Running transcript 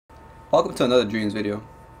Welcome to another Dreams video.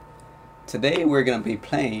 Today we're gonna be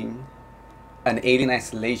playing an Alien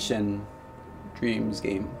Isolation Dreams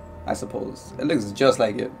game, I suppose. It looks just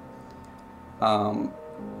like it. I'm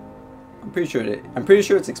pretty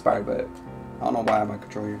sure it's expired, but I don't know why I have my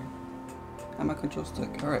control here. I have my control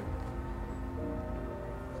stick. Alright.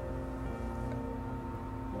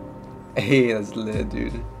 Hey, that's lit,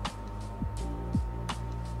 dude.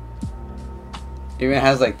 Even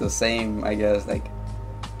has like the same, I guess, like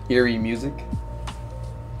eerie music.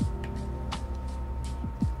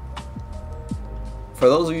 For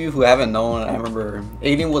those of you who haven't known, I remember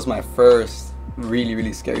Alien was my first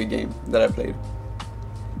really scary game that I played.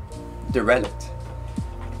 The Relic.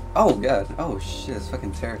 Oh god. Oh shit, it's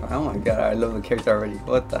fucking terrifying. Oh my god, I love the character already.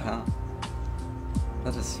 What the hell?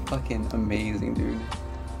 That is fucking amazing, dude.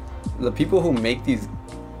 The people who make these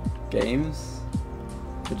games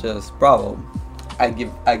are just bravo. I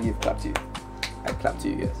give clap to you. I clap to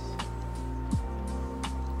you, yes.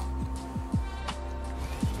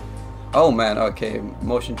 Oh man, okay.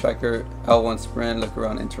 Motion tracker, L1 sprint, look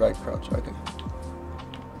around, interact, crouch. Okay.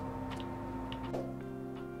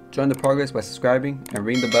 Join the progress by subscribing and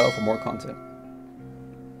ring the bell for more content.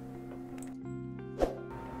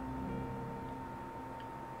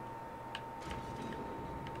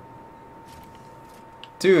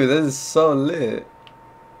 Dude, this is so lit.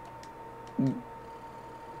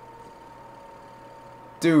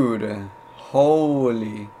 Dude,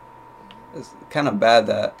 holy. It's kind of bad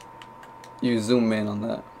that you zoom in on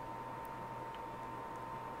that.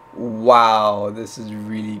 Wow, this is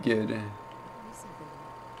really good.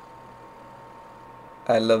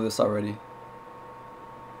 I love this already.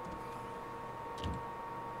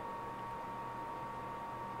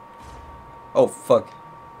 Oh fuck.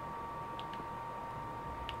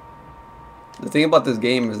 The thing about this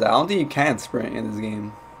game is that I don't think you can sprint in this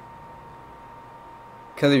game.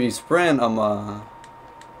 Because if you sprint, how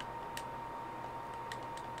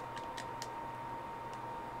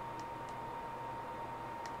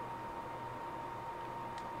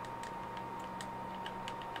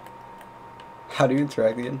do you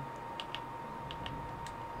interact again?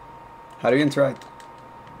 How do you interact?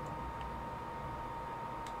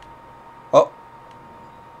 Oh.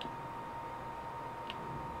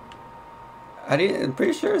 I'm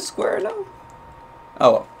pretty sure it's square now.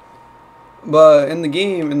 Oh well. But in the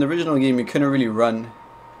game, in the original game, you couldn't really run.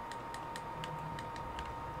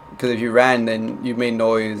 Because if you ran, then you made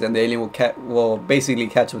noise and the alien will basically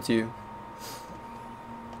catch up to you.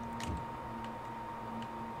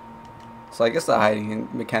 So I guess the hiding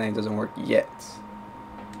mechanic doesn't work yet.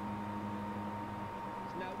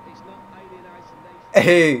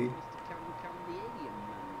 Hey!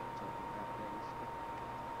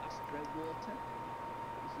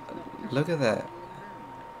 Look at that.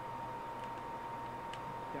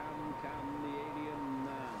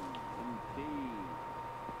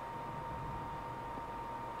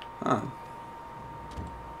 Huh.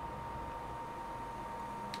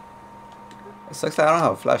 It sucks that I don't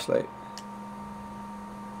have a flashlight.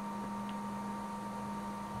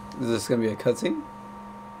 Is this gonna be a cutscene?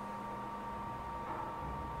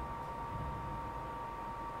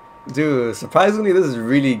 Dude, surprisingly this is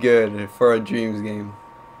really good for a Dreams game.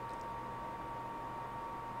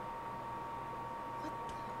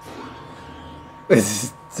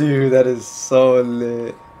 Dude, that is so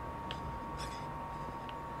lit.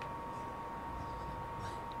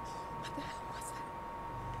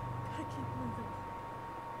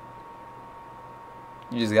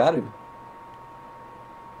 You just got to.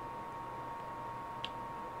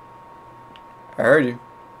 I heard you.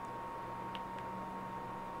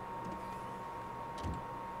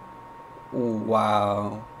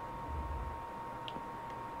 Wow.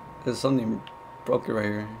 There's something broken right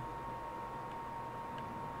here.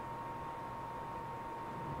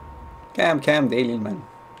 Cam, the alien man.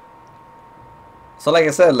 So like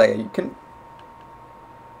I said, like you couldn't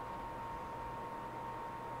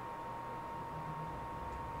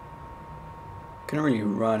really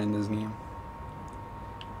run in this game.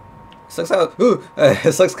 It sucks how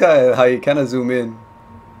it sucks how you kind of zoom in,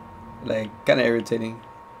 like kind of irritating,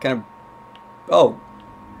 kind of. Oh,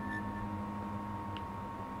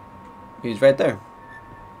 he's right there.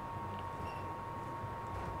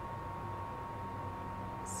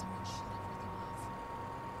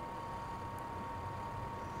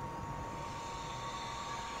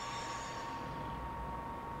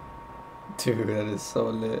 Dude, that is so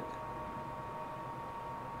lit.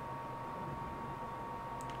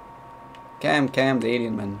 Cam, the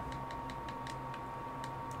alien man.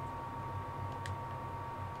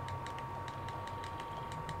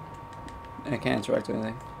 I can't interact with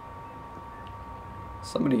anything.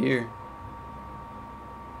 Somebody here.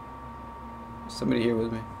 Somebody here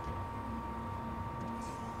with me.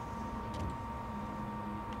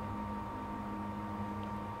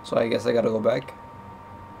 So I guess I gotta go back.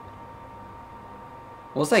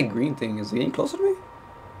 What's that green thing? Is it getting closer to me?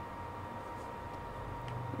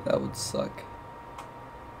 That would suck.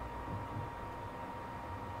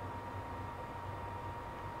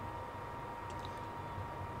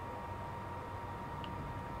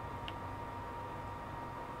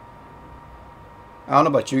 I don't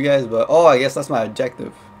know about you guys, but oh, I guess that's my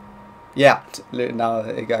objective. Yeah, now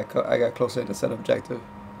I got closer to set objective.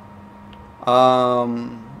 I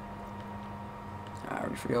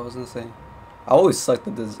already forgot what I was gonna say. I always sucked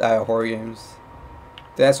at this horror games.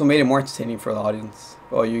 That's what made it more entertaining for the audience.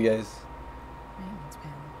 Oh, you guys.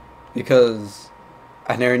 Because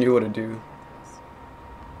I never knew what to do.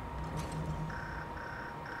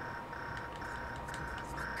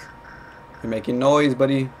 You're making noise,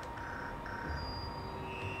 buddy.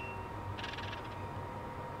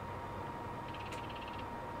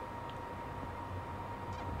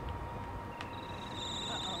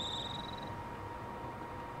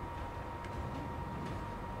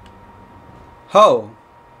 Oh,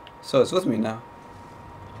 so it's with me now.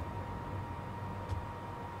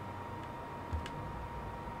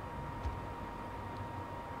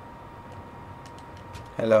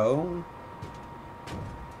 Hello?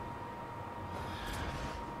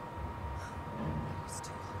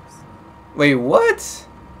 Wait, what?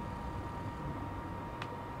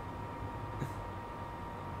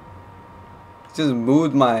 Just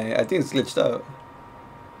moved my, I think it's glitched out.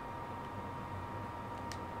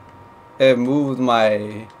 It moved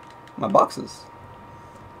my boxes.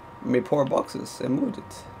 My poor boxes. It moved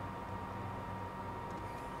it.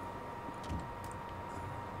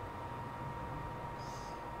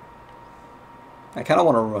 I kind of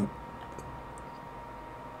want to run,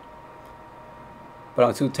 but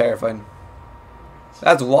I'm too terrified.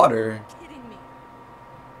 That's water.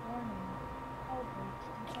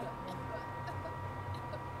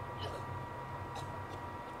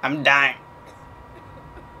 I'm dying.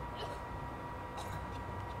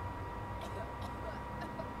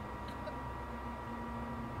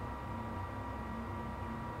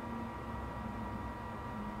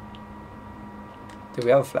 Do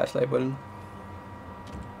we have a flashlight button?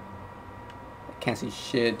 I can't see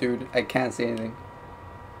shit, dude. I can't see anything.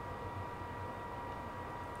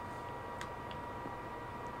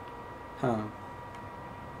 Huh.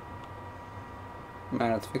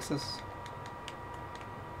 Man, let's fix this.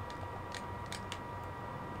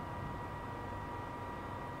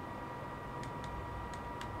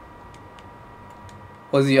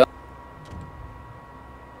 What's the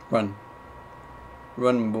run?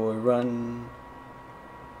 Run, boy, run.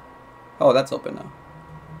 Oh, that's open now.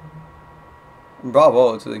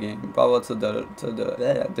 Bravo to the game. Bravo to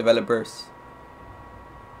the developers.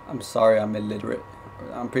 I'm sorry, I'm illiterate.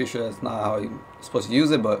 I'm pretty sure that's not how you're supposed to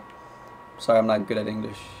use it, but sorry, I'm not good at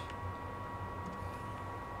English.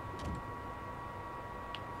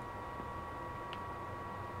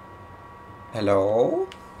 Hello?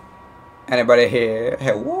 Anybody here?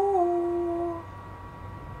 Hello?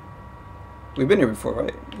 We've been here before,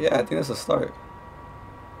 right? Yeah, I think that's a start.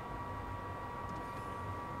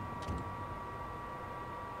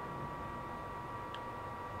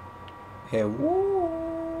 Hello?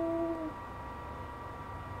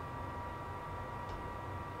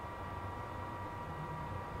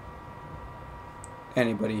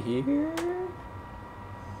 Anybody here?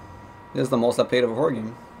 This is the most I played of a horror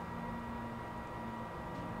game.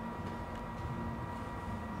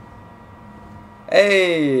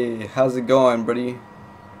 Hey, how's it going, buddy?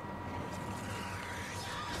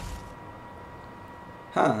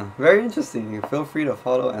 Huh, very interesting. Feel free to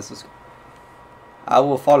follow and subscribe. I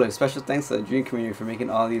will follow. Special thanks to the Dream community for making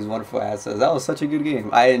all these wonderful assets. That was such a good game.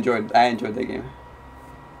 I enjoyed that game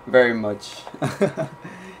very much.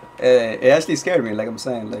 It actually scared me, like I'm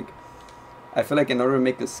saying. Like, I feel like in order to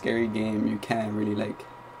make a scary game, you can't really like,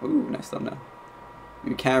 ooh, nice thumbnail.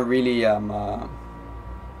 You can't really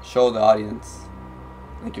show the audience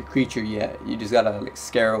like your creature yet. You just gotta like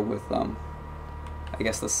scare it with I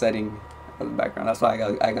guess the setting of the background. That's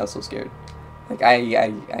why I got so scared. Like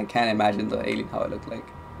I can't imagine the alien how it looked like.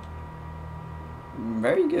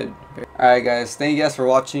 Very good. Alright guys, thank you guys for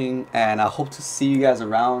watching, and I hope to see you guys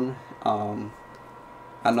around.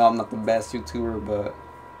 I know I'm not the best YouTuber, but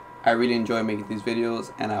I really enjoy making these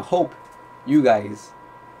videos, and I hope you guys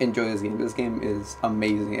enjoy this game. This game is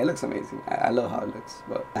amazing. It looks amazing. I love how it looks,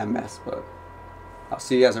 but I'm a mess. But I'll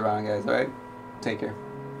see you guys around, guys. Alright? Take care.